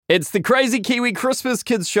It's the Crazy Kiwi Christmas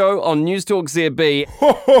Kids Show on News Talk ZB.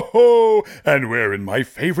 Ho, ho, ho! And we're in my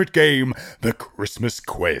favourite game, the Christmas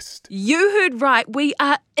Quest. You heard right, we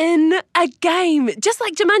are in a game, just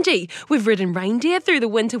like Jumanji. We've ridden reindeer through the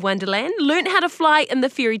winter wonderland, learnt how to fly in the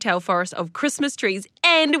fairy tale forest of Christmas trees,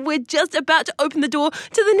 and we're just about to open the door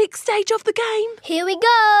to the next stage of the game. Here we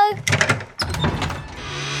go.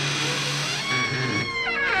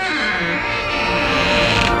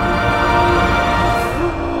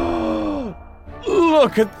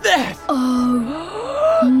 Look at that!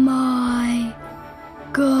 Oh my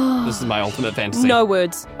God. This is my ultimate fantasy. No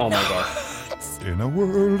words. Oh my God. In a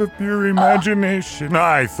world of pure imagination.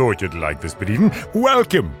 I thought you'd like this, but Eden,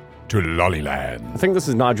 welcome to Lollyland. I think this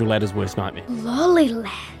is Nigel Ladder's worst nightmare. Lollyland.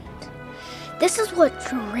 This is what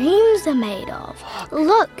dreams are made of.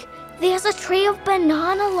 Look, there's a tree of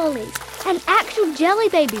banana lollies and actual jelly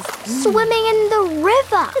babies swimming in the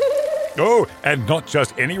river. Oh, and not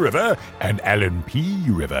just any river, an LNP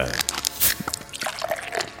river.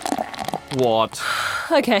 What?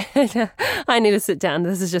 Okay, I need to sit down.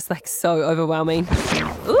 This is just so overwhelming.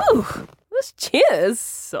 Ooh, this chair is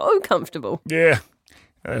so comfortable. Yeah,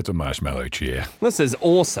 that's a marshmallow chair. This is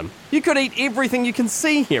awesome. You could eat everything you can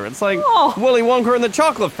see here. It's like Willy Wonka in the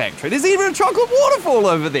chocolate factory. There's even a chocolate waterfall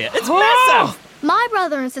over there. It's massive. My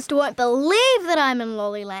brother and sister won't believe that I'm in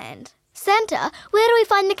Lollyland. Santa, where do we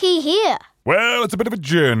find the key here? Well, it's a bit of a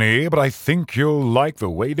journey, but I think you'll like the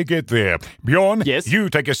way to get there. Bjorn, Yes? You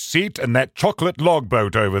take a seat in that chocolate log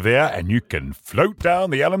boat over there, and you can float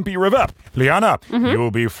down the LNP River. Liana,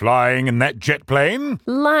 you'll be flying in that jet plane.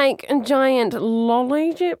 Like a giant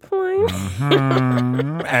lolly jet plane?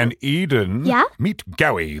 And Eden, Yeah? meet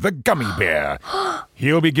Gowie, the gummy bear.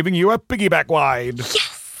 He'll be giving you a piggyback ride.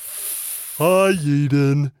 Hi,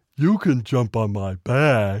 Eden. You can jump on my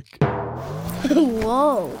back.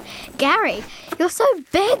 Whoa. Gary, you're so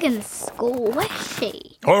big and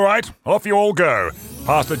squishy. All right, off you all go.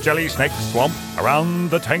 Past the jelly snake swamp, around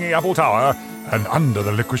the tangy apple tower, and under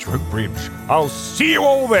the licorice rope bridge. I'll see you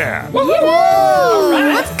all there. Whoa!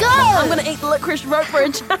 Let's go! I'm going to eat the licorice rope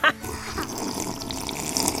bridge.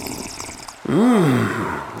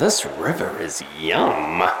 This river is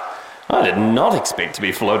yum. I did not expect to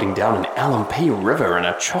be floating down an LNP river in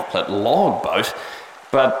a chocolate log boat.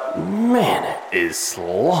 But man, it is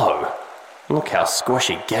slow. Look how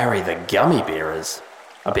squishy Gary the gummy bear is.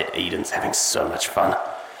 I bet Eden's having so much fun.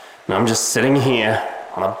 And I'm just sitting here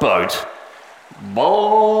on a boat.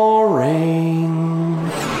 Boring.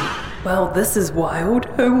 Well, this is wild.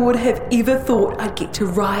 Who would have ever thought I'd get to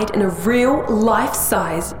ride in a real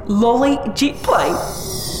life-size lolly jet plane?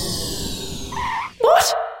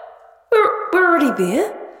 What? We're already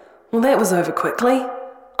there? Well, that was over quickly.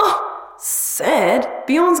 Oh, sad.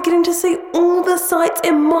 Bjorn's getting to see all the sights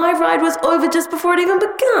and my ride was over just before it even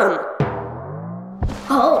begun.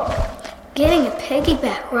 Oh, getting a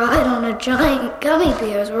piggyback ride on a giant gummy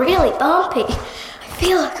bear is really bumpy. I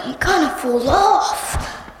feel like I'm gonna fall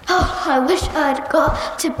off. Oh, I wish I'd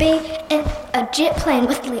got to be in a jet plane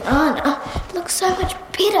with Liana. It looks so much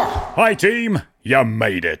better. Hi, team. You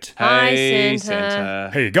made it. Hi, Santa.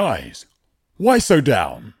 Hey, guys. Why so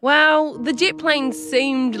down? Well, the jet plane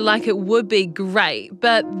seemed like it would be great,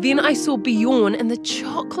 but then I saw Bjorn in the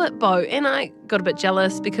chocolate boat and I got a bit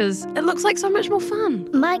jealous because it looks like so much more fun.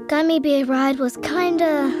 My gummy bear ride was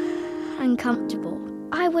kinda uncomfortable.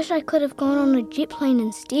 I wish I could have gone on a jet plane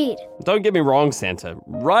instead. Don't get me wrong, Santa.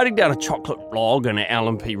 Riding down a chocolate log in an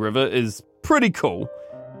LNP river is pretty cool.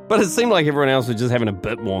 But it seemed like everyone else was just having a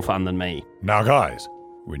bit more fun than me. Now, guys,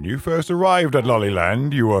 when you first arrived at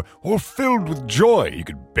Lollyland, you were all filled with joy. You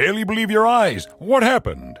could barely believe your eyes. What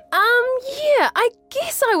happened? Yeah, I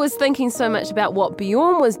guess I was thinking so much about what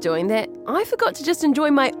Bjorn was doing that I forgot to just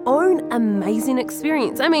enjoy my own amazing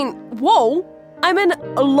experience. I mean, whoa, I'm in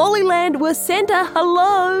Lollyland with Santa,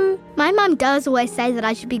 hello. My mum does always say that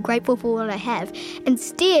I should be grateful for what I have,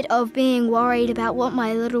 instead of being worried about what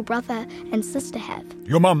my little brother and sister have.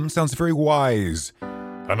 Your mum sounds very wise.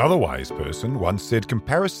 Another wise person once said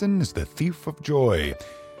comparison is the thief of joy.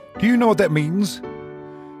 Do you know what that means?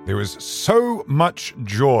 There is so much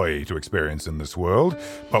joy to experience in this world,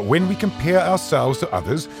 but when we compare ourselves to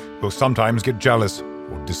others, we'll sometimes get jealous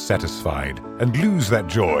or dissatisfied and lose that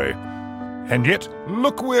joy. And yet,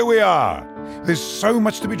 look where we are. There's so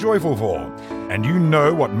much to be joyful for. And you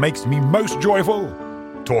know what makes me most joyful?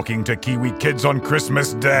 Talking to Kiwi kids on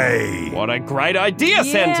Christmas Day. What a great idea, Yeah.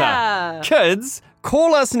 Santa! Kids,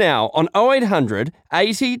 call us now on 0800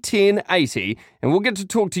 80 10 80 and we'll get to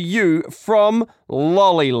talk to you from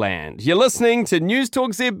Lollyland. You're listening to News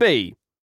Talk ZB.